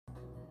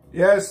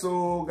Yes,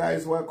 so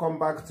guys, welcome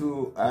back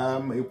to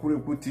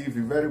Ekuriku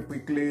TV. Very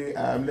quickly,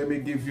 let me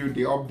give you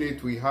the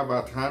update we have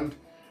at hand.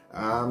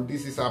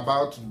 This is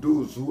about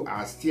those who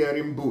are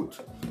steering boat.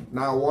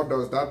 Now, what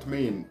does that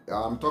mean?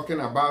 I'm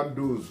talking about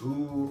those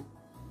who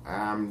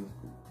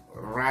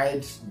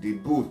ride the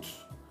boat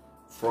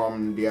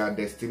from their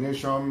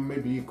destination.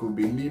 Maybe it could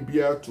be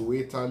Libya to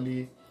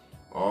Italy,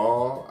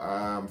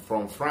 or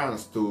from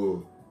France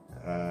to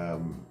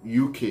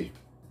UK.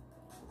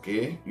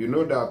 Okay, you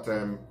know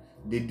that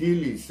the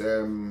deal is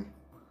the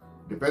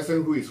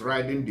person who is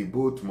riding the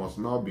boat must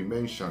not be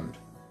mentioned.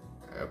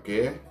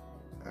 Okay,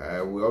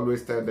 we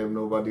always tell them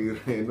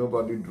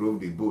nobody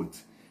drove the boat,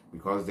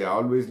 because they are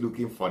always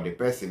looking for the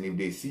person. If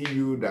they see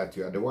you that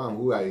you are the one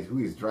who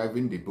is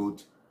driving the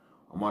boat,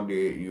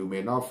 you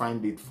may not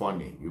find it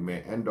funny. You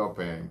may end up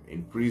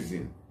in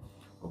prison.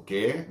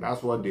 Okay,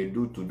 that's what they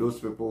do to those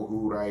people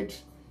who ride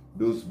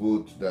those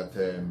boats that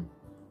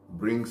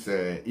brings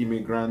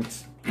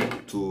immigrants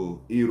to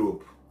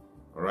Europe.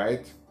 All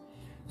right,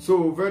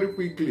 so very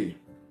quickly,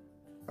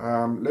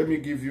 let me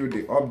give you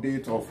the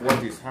update of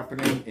what is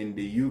happening in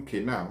the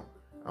UK now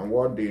and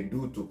what they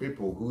do to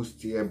people who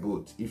steer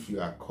boats if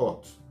you are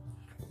caught.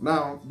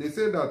 Now, they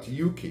say that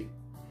UK,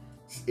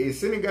 a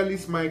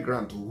Senegalese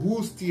migrant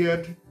who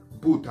steered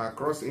boat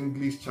across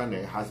English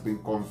Channel has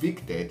been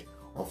convicted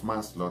of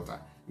manslaughter.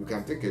 You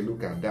can take a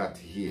look at that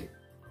here,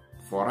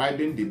 for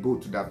riding the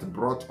boat that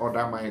brought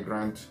other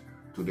migrants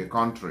to the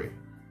country.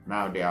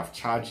 Now they have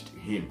charged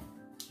him.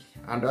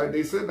 And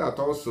they say that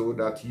also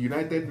that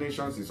United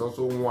Nations is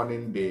also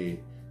warning the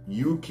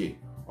UK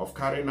of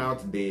carrying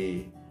out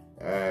the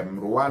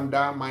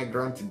Rwanda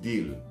migrant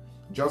deal,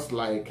 just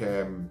like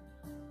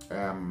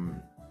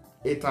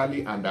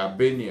Italy and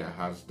Albania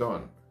has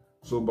done.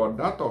 So, but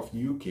that of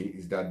UK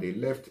is that they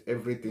left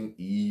everything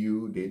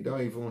EU. They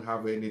don't even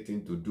have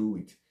anything to do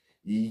with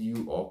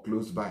EU or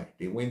close by.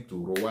 They went to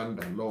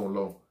Rwanda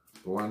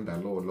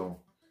long.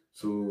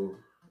 So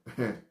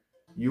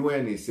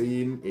UN is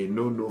saying a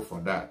no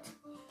for that.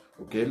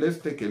 Okay, let's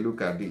take a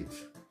look at it.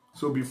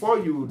 So before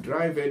you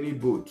drive any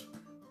boat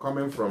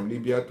coming from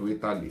Libya to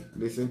Italy,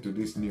 listen to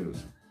this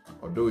news.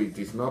 Although it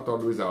is not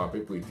always our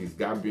people, it is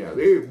Gambia.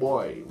 Hey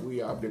boy, we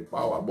have the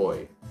power,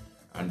 boy.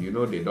 And you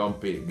know they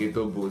don't pay,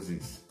 ghetto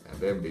bosses, and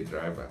then the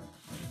driver.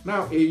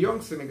 Now, a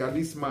young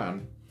Senegalese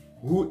man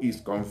who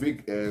is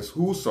convicted,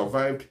 who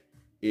survived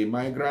a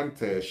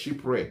migrant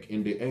shipwreck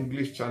in the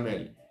English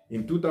Channel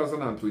in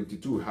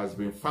 2022 has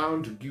been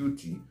found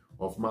guilty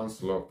of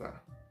manslaughter.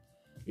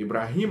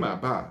 Ibrahim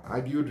Abba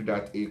argued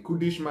that a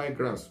Kurdish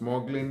migrant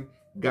smuggling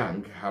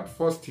gang had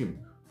forced him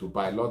to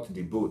pilot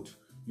the boat.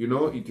 You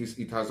know, it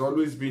has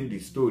always been the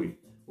story.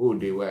 Oh,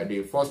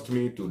 they forced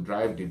me to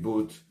drive the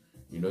boat.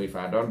 You know, if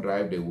I don't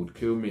drive, they would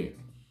kill me.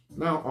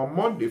 Now, on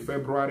Monday,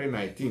 February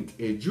 19th,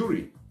 a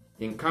jury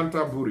in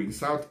Canterbury,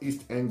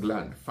 Southeast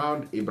England,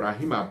 found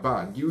Ibrahim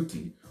Abba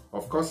guilty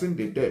of causing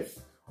the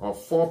death of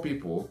 4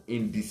 people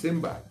in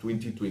December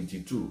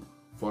 2022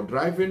 for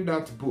driving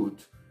that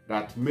boat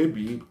that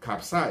maybe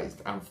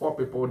capsized and 4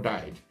 people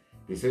died.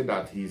 They say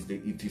that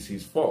it is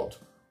his fault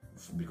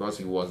because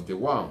he was the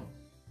one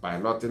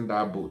piloting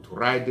that boat,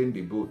 riding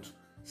the boat,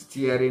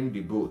 steering the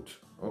boat.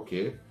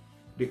 Okay.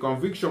 The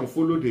conviction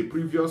followed a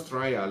previous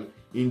trial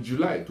in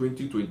July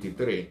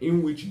 2023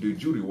 in which the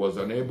jury was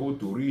unable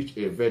to reach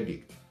a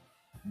verdict.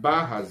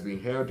 Ba has been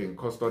held in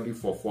custody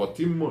for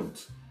 14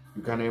 months.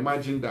 You can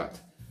imagine that.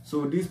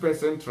 So this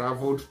person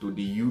traveled to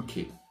the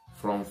UK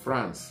from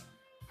France.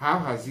 How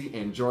has he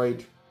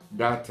enjoyed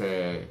that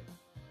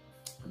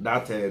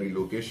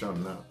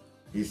relocation now?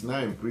 He's now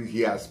in prison.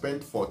 He has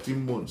spent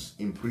 14 months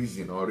in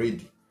prison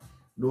already.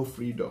 No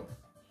freedom.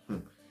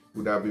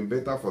 Would have been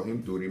better for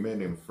him to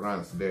remain in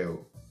France there.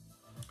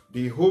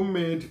 The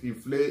homemade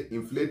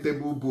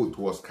inflatable boat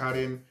was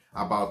carrying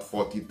about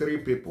 43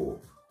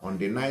 people on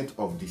the night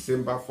of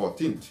December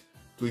 14th,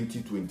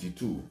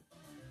 2022.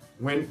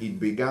 When it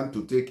began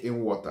to take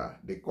in water,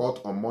 the court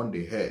on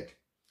Monday heard.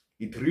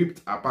 It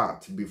ripped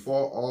apart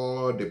before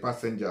all the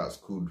passengers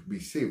could be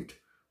saved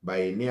by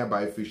a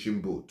nearby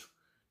fishing boat.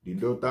 The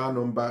total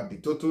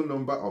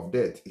number of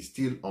deaths is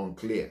still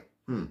unclear.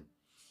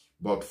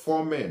 But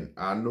 4 men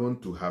are known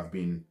to have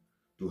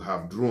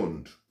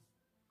drowned.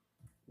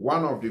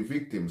 One of the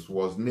victims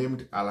was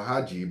named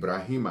Alhaji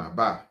Ibrahim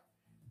Abba,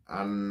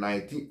 an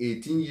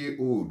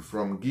 18-year-old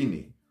from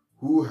Guinea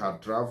who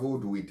had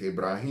traveled with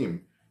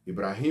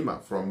Ibrahima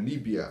from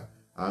Libya,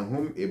 and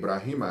whom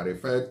Ibrahima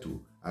referred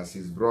to as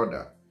his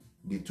brother.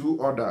 The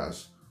 2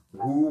 others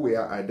who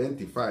were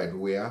identified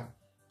were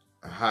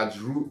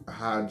Hajratullah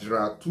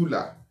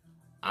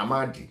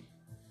Ahmadi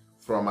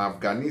from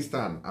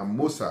Afghanistan and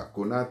Musa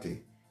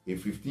Konate, a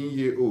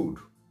 15-year-old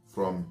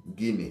from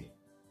Guinea.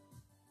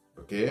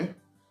 Okay?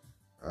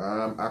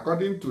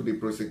 According to the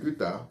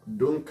prosecutor,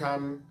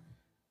 Duncan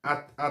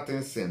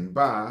Atkinson,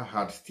 Ba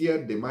had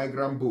steered the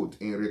migrant boat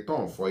in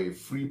return for a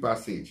free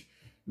passage.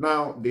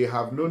 Now, they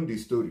have known the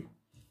story.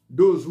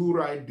 Those who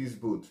ride this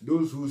boat,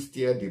 those who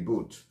steer the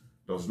boat,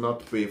 does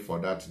not pay for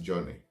that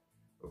journey.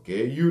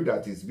 Okay, you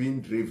that is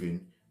being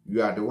driven,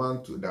 you are the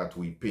one that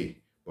we pay.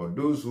 But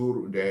those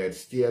who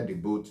steer the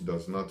boat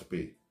does not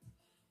pay.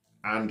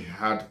 And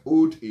had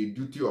owed a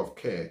duty of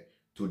care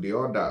to the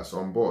others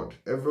on board.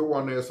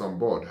 Everyone else on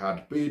board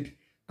had paid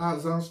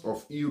thousands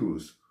of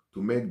euros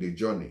to make the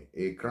journey,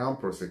 a Crown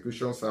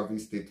Prosecution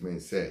Service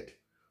statement said.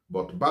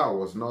 But Ba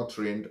was not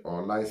trained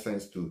or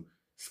licensed to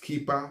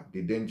skipper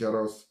the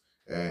dangerous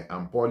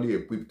and poorly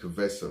equipped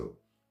vessel,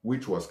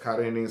 which was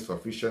carrying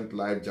insufficient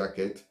life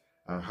jacket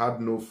and had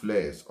no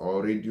flares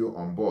or radio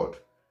on board,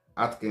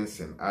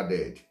 Atkinson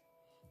added.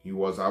 He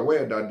was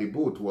aware that the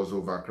boat was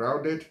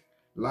overcrowded,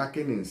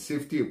 lacking in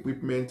safety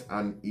equipment,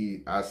 and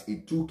as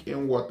it took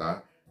in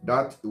water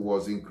that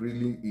was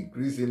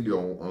increasingly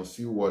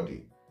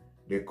unseaworthy.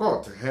 The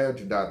court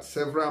heard that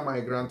several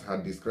migrants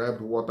had described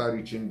water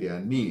reaching their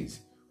knees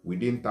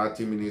within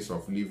 30 minutes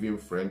of leaving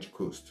French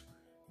coast.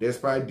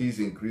 Despite these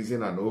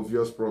increasing and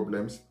obvious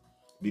problems,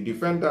 the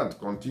defendant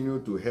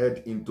continued to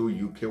head into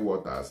UK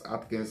waters,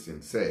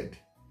 Atkinson said.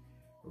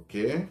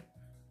 Okay,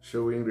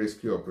 showing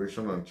rescue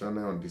operation on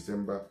Channel on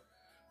December.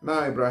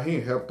 Now,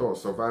 Ibrahim helped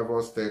us,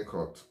 survivors stay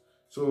caught.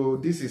 So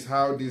this is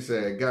how this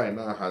guy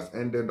now has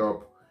ended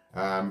up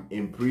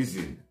in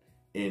prison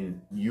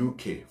in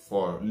UK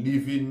for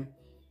leaving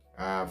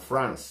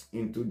France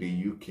into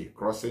the UK,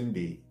 crossing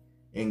the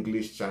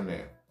English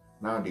Channel.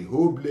 Now the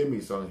whole blame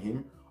is on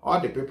him. All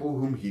the people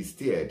whom he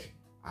steered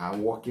are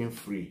walking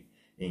free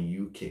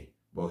in UK,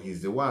 but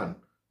he's the one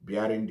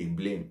bearing the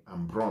blame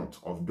and brunt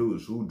of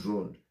those who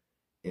drowned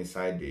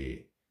inside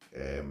the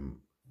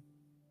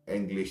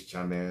English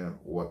Channel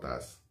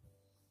waters.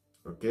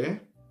 Okay?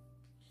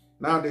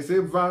 Now they say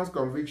Van's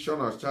conviction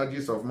on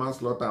charges of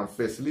manslaughter and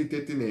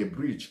facilitating a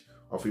breach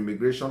of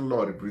immigration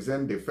law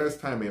represent the first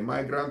time a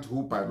migrant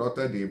who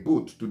piloted a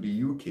boat to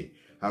the UK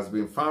has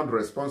been found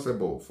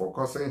responsible for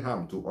causing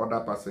harm to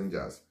other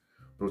passengers.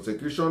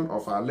 Prosecution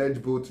of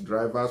alleged boat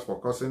drivers for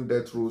causing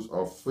death rows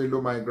of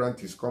fellow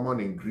migrants is common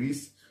in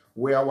Greece,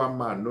 where one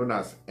man known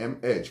as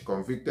MH,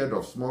 convicted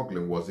of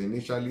smuggling, was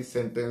initially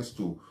sentenced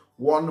to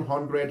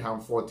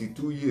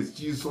 142 years.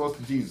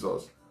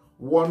 Jesus.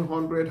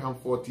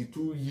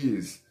 142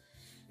 years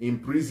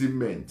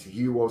imprisonment.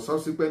 He was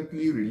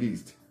subsequently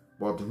released,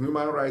 but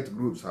human rights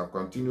groups have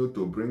continued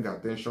to bring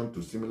attention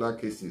to similar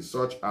cases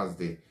such as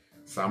the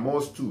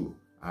Samos 2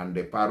 and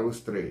the Paro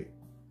Stray.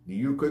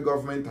 The UK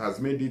government has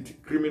made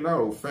it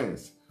criminal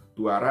offense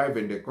to arrive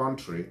in the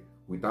country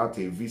without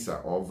a visa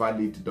or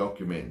valid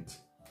document.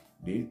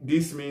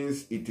 This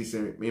means it is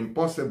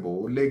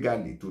impossible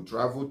legally to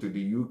travel to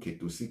the UK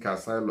to seek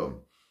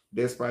asylum,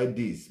 despite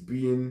this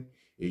being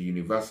a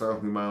universal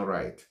human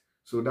right.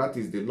 So that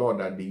is the law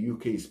that the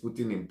UK is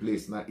putting in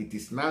place now. It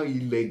is now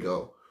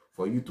illegal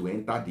for you to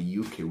enter the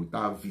UK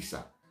without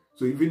visa.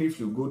 So even if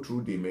you go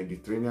through the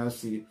Mediterranean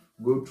Sea,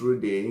 go through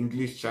the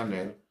English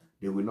Channel,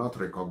 they will not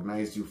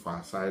recognize you for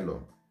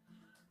asylum.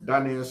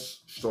 Daniel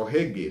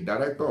Shohege,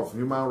 director of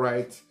human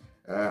rights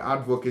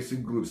advocacy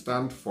group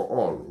Stand for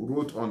All,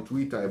 wrote on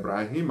Twitter,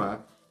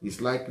 Ibrahima is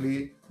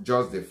likely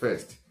just the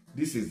first.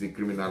 This is the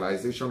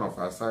criminalization of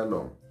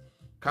asylum.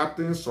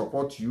 Captains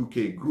Support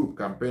UK group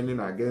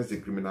campaigning against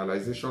the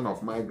criminalization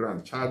of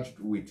migrants charged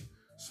with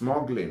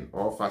smuggling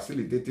or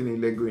facilitating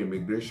illegal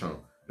immigration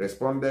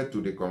responded to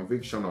the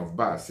conviction of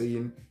Ba,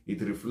 saying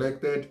it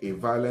reflected a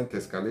violent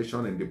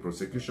escalation in the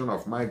prosecution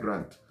of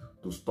migrants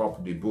to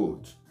stop the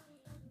boat.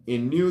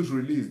 In news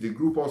release, the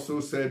group also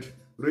said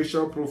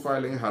racial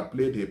profiling had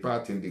played a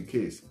part in the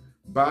case.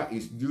 Ba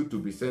is due to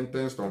be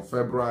sentenced on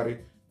February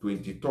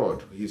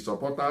 23rd. His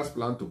supporters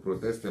plan to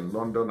protest in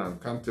London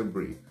and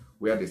Canterbury,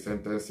 where the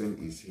sentencing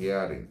is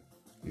hearing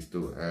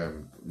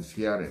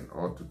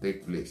or to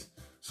take place.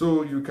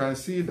 So you can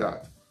see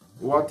that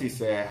what is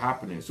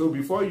happening. So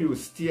before you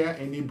steer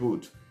any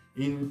boat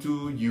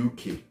into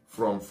UK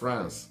from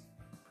France,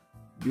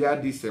 bear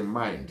this in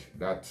mind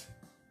that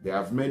they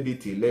have made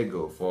it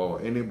illegal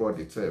for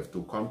anybody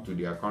to come to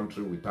their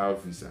country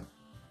without visa.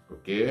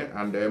 Okay,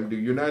 and the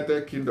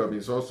United Kingdom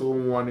is also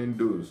warning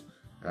those,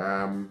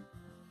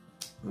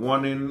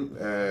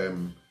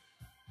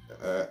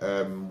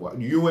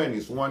 UN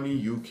is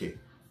warning UK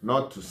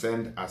not to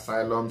send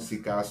asylum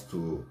seekers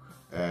to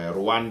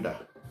Rwanda.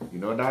 You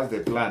know, that's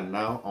the plan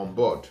now on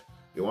board.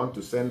 They want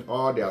to send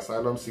all the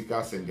asylum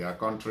seekers in their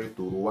country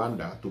to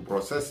Rwanda to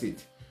process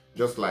it,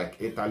 just like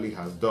Italy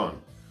has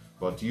done.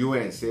 But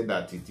UN say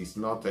that it is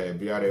not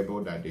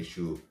bearable, that they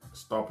should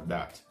stop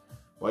that.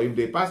 But if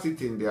they pass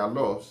it in their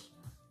laws,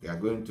 they are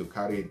going to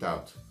carry it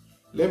out.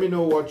 Let me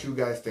know what you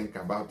guys think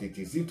about it.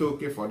 Is it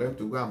okay for them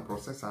to go and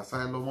process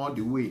asylum all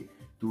the way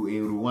to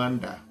in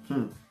Rwanda?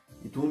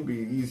 It won't be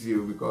easy,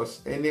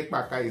 because any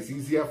paka is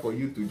easier for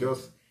you to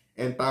just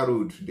enter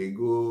road. They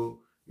go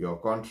your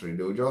country.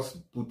 They'll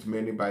just put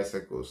many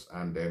bicycles,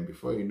 and then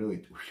before you know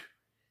it,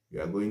 you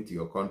are going to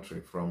your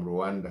country from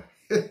Rwanda.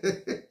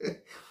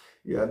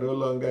 You are no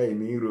longer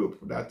in Europe.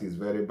 That is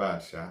very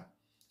bad, Sha.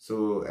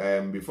 So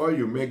before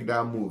you make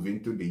that move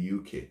into the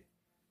UK,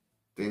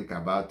 think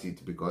about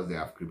it, because they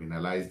have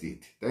criminalized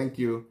it. Thank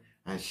you,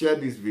 and share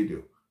this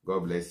video.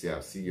 God bless you.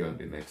 I'll see you on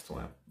the next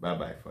one.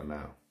 Bye-bye for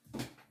now.